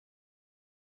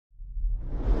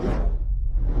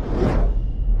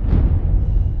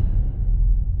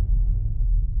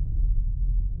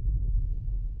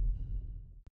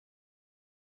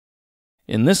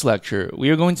In this lecture, we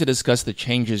are going to discuss the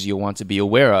changes you'll want to be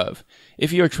aware of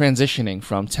if you are transitioning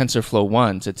from TensorFlow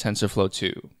 1 to TensorFlow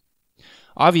 2.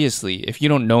 Obviously, if you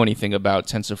don't know anything about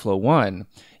TensorFlow 1,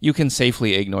 you can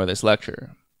safely ignore this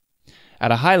lecture.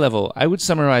 At a high level, I would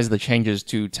summarize the changes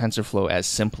to TensorFlow as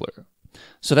simpler.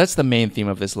 So that's the main theme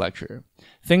of this lecture.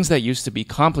 Things that used to be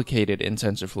complicated in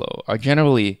TensorFlow are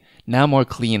generally now more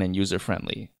clean and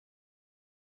user-friendly.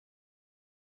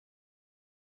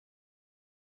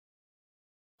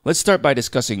 Let's start by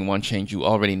discussing one change you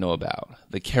already know about,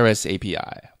 the Keras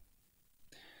API.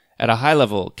 At a high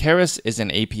level, Keras is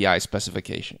an API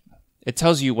specification. It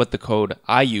tells you what the code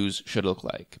I use should look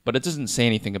like, but it doesn't say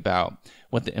anything about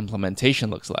what the implementation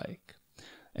looks like.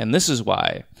 And this is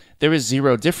why there is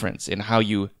zero difference in how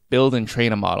you build and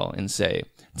train a model in, say,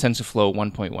 TensorFlow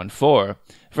 1.14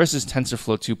 versus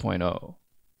TensorFlow 2.0.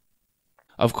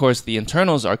 Of course, the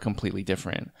internals are completely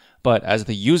different, but as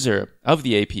the user of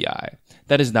the API,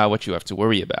 that is not what you have to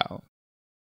worry about.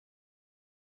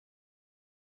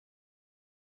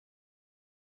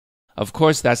 Of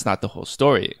course, that's not the whole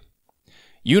story.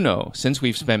 You know, since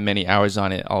we've spent many hours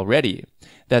on it already,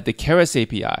 that the Keras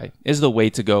API is the way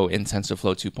to go in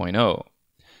TensorFlow 2.0.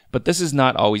 But this has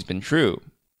not always been true.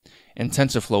 In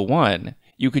TensorFlow 1,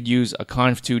 you could use a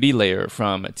conv2d layer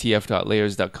from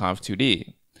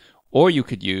tf.layers.conv2d, or you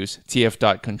could use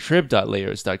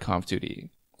tf.contrib.layers.conv2d,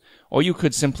 or you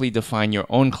could simply define your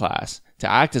own class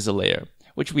to act as a layer,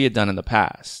 which we had done in the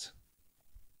past.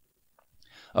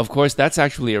 Of course, that's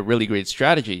actually a really great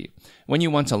strategy when you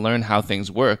want to learn how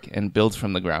things work and build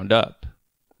from the ground up.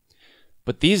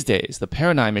 But these days, the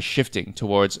paradigm is shifting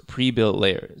towards pre-built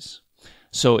layers.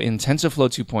 So in TensorFlow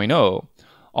 2.0,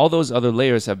 all those other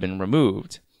layers have been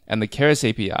removed, and the Keras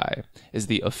API is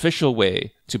the official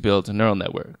way to build neural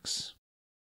networks.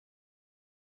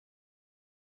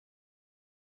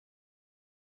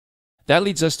 That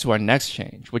leads us to our next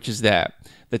change, which is that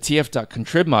the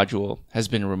tf.contrib module has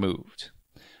been removed.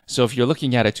 So if you're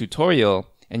looking at a tutorial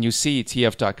and you see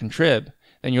tf.contrib,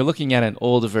 then you're looking at an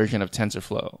old version of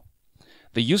TensorFlow.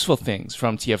 The useful things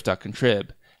from tf.contrib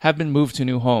have been moved to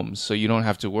new homes, so you don't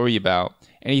have to worry about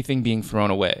anything being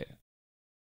thrown away.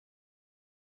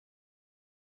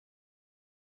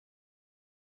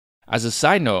 As a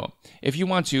side note, if you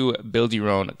want to build your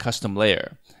own custom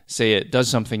layer, say it does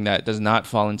something that does not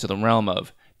fall into the realm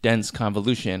of dense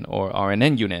convolution or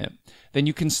RNN unit, then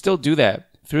you can still do that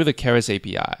through the Keras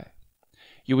API.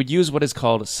 You would use what is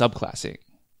called subclassing.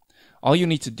 All you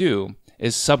need to do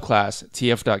is subclass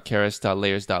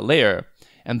tf.keras.layers.layer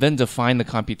and then define the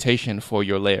computation for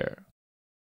your layer.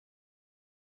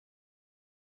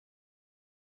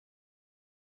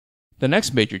 The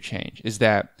next major change is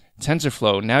that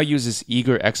TensorFlow now uses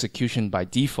eager execution by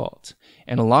default,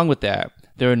 and along with that,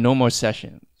 there are no more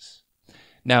sessions.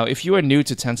 Now, if you are new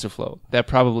to TensorFlow, that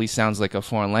probably sounds like a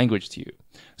foreign language to you,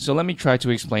 so let me try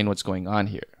to explain what's going on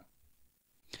here.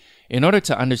 In order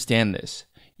to understand this,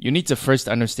 you need to first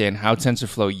understand how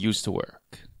TensorFlow used to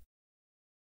work.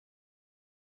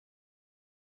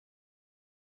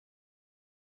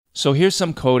 So here's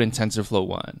some code in TensorFlow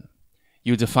 1.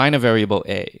 You define a variable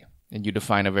a, and you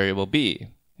define a variable b,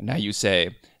 and now you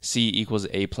say c equals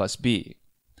a plus b.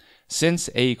 Since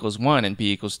a equals 1 and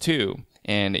b equals 2,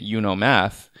 and you know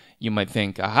math, you might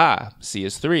think, aha, c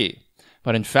is 3.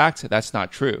 But in fact, that's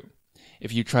not true.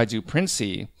 If you try to print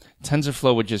c,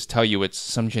 TensorFlow would just tell you it's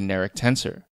some generic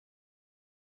tensor.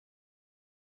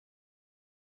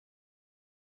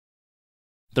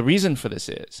 The reason for this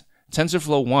is,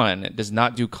 TensorFlow 1 does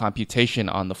not do computation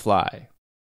on the fly.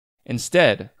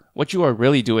 Instead, what you are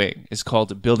really doing is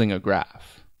called building a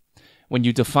graph. When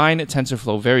you define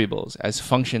TensorFlow variables as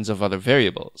functions of other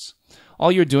variables,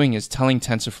 all you're doing is telling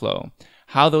TensorFlow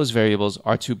how those variables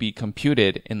are to be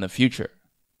computed in the future.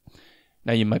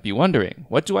 Now you might be wondering,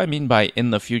 what do I mean by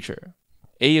in the future?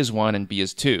 A is 1 and B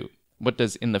is 2. What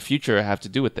does in the future have to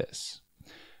do with this?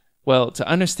 Well, to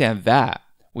understand that,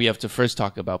 we have to first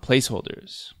talk about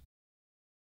placeholders.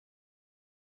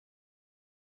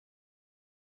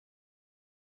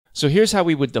 So here's how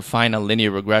we would define a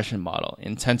linear regression model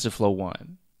in TensorFlow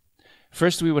 1.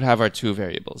 First, we would have our two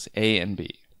variables, a and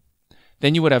b.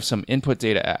 Then you would have some input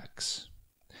data x.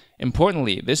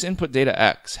 Importantly, this input data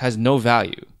x has no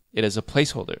value. It is a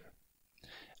placeholder.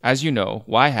 As you know,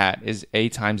 y hat is a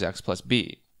times x plus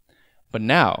b. But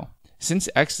now, since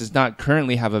x does not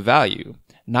currently have a value,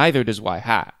 neither does y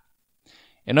hat.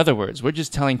 In other words, we're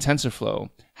just telling TensorFlow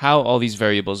how all these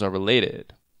variables are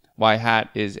related. Y hat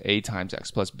is a times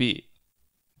x plus b.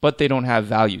 But they don't have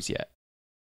values yet.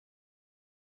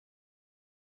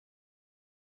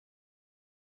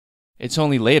 It's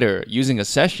only later, using a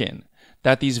session,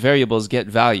 that these variables get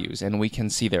values and we can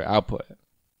see their output.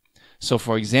 So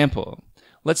for example,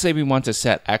 let's say we want to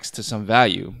set x to some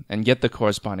value and get the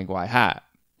corresponding y hat.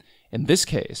 In this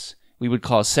case, we would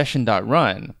call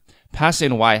session.run, pass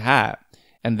in y hat,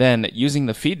 and then using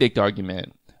the feedDict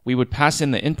argument, we would pass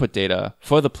in the input data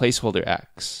for the placeholder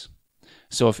x.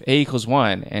 So if a equals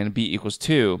 1 and b equals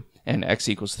 2 and x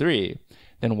equals 3,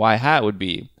 then y hat would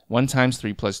be 1 times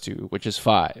 3 plus 2, which is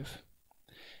 5.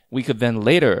 We could then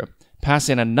later pass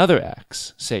in another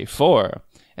x, say 4,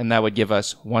 and that would give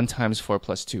us 1 times 4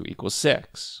 plus 2 equals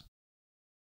 6.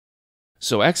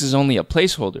 So x is only a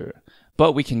placeholder,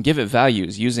 but we can give it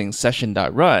values using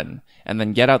session.run and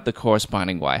then get out the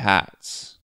corresponding y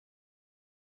hats.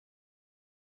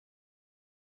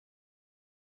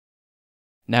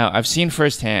 Now, I've seen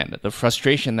firsthand the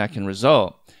frustration that can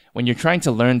result when you're trying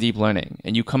to learn deep learning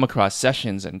and you come across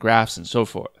sessions and graphs and so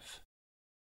forth.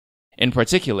 In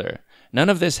particular, none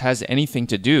of this has anything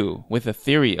to do with the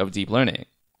theory of deep learning.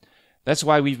 That's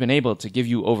why we've been able to give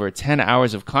you over 10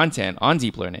 hours of content on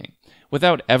deep learning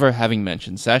without ever having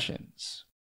mentioned sessions.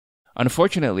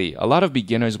 Unfortunately, a lot of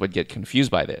beginners would get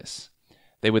confused by this.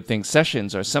 They would think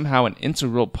sessions are somehow an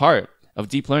integral part of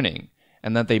deep learning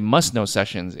and that they must know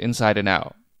sessions inside and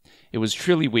out. It was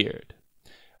truly weird.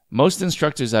 Most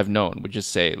instructors I've known would just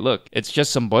say, look, it's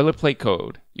just some boilerplate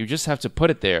code. You just have to put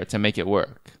it there to make it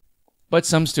work. But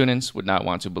some students would not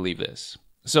want to believe this.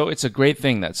 So it's a great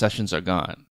thing that sessions are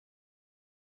gone.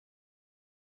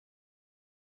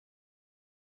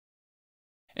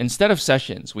 Instead of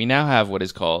sessions, we now have what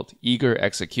is called eager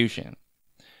execution.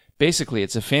 Basically,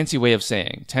 it's a fancy way of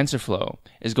saying TensorFlow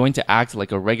is going to act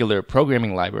like a regular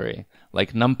programming library,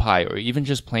 like NumPy or even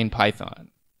just plain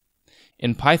Python.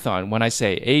 In Python, when I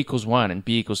say a equals 1 and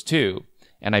b equals 2,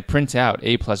 and I print out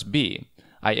a plus b,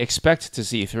 I expect to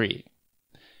see 3.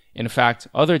 In fact,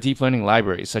 other deep learning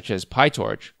libraries such as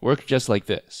PyTorch work just like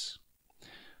this.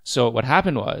 So what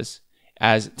happened was,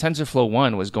 as TensorFlow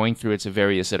 1 was going through its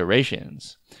various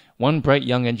iterations, one bright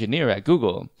young engineer at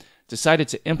Google decided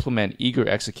to implement eager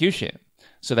execution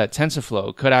so that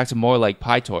TensorFlow could act more like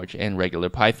PyTorch and regular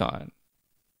Python.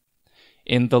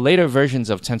 In the later versions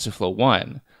of TensorFlow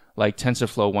 1, like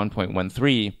TensorFlow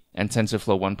 1.13 and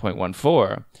TensorFlow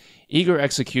 1.14, eager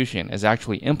execution is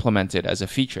actually implemented as a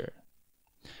feature.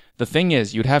 The thing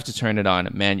is, you'd have to turn it on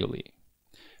manually.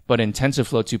 But in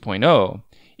TensorFlow 2.0,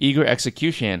 eager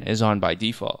execution is on by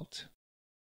default.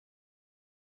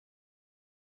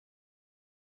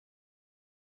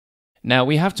 Now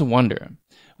we have to wonder,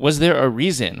 was there a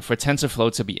reason for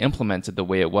TensorFlow to be implemented the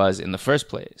way it was in the first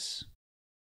place?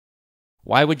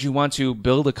 Why would you want to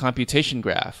build a computation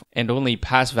graph and only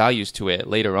pass values to it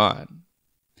later on?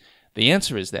 The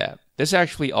answer is that this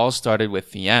actually all started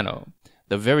with Theano,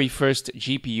 the very first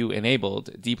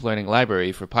GPU-enabled deep learning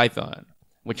library for Python,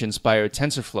 which inspired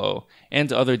TensorFlow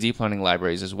and other deep learning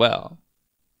libraries as well.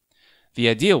 The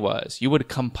idea was you would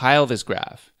compile this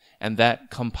graph, and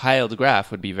that compiled graph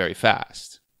would be very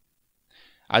fast.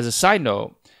 As a side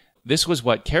note, this was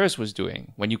what Keras was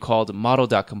doing when you called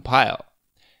model.compile.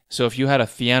 So if you had a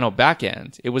Theano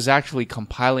backend, it was actually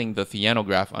compiling the Theano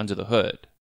graph under the hood.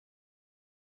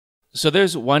 So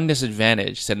there's one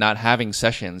disadvantage to not having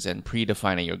sessions and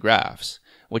predefining your graphs,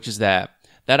 which is that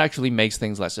actually makes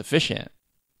things less efficient.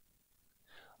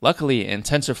 Luckily, in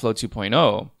TensorFlow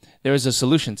 2.0, there is a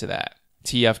solution to that,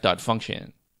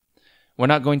 tf.function. We're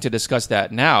not going to discuss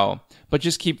that now, but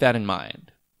just keep that in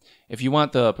mind. If you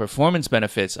want the performance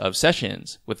benefits of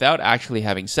sessions without actually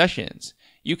having sessions,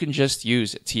 you can just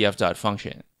use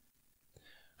tf.function.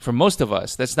 For most of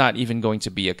us, that's not even going to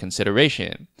be a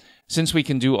consideration, since we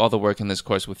can do all the work in this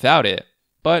course without it,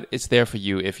 but it's there for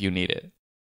you if you need it.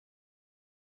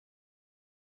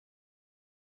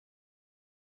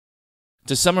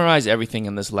 To summarize everything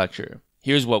in this lecture,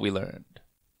 here's what we learned.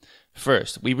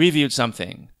 First, we reviewed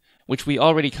something, which we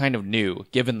already kind of knew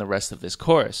given the rest of this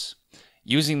course.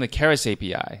 Using the Keras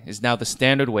API is now the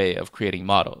standard way of creating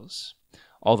models.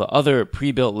 All the other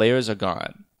pre-built layers are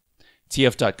gone.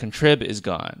 tf.contrib is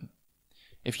gone.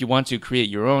 If you want to create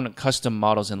your own custom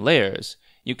models and layers,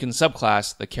 you can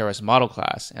subclass the Keras model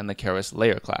class and the Keras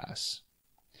layer class.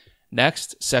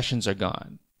 Next, sessions are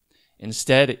gone.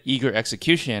 Instead, eager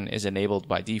execution is enabled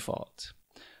by default.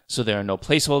 So there are no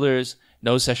placeholders,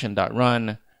 no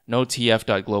session.run, no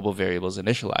tf.global variables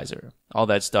initializer. All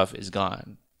that stuff is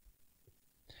gone.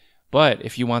 But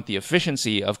if you want the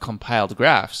efficiency of compiled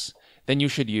graphs, then you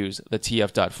should use the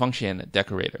tf.function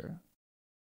decorator.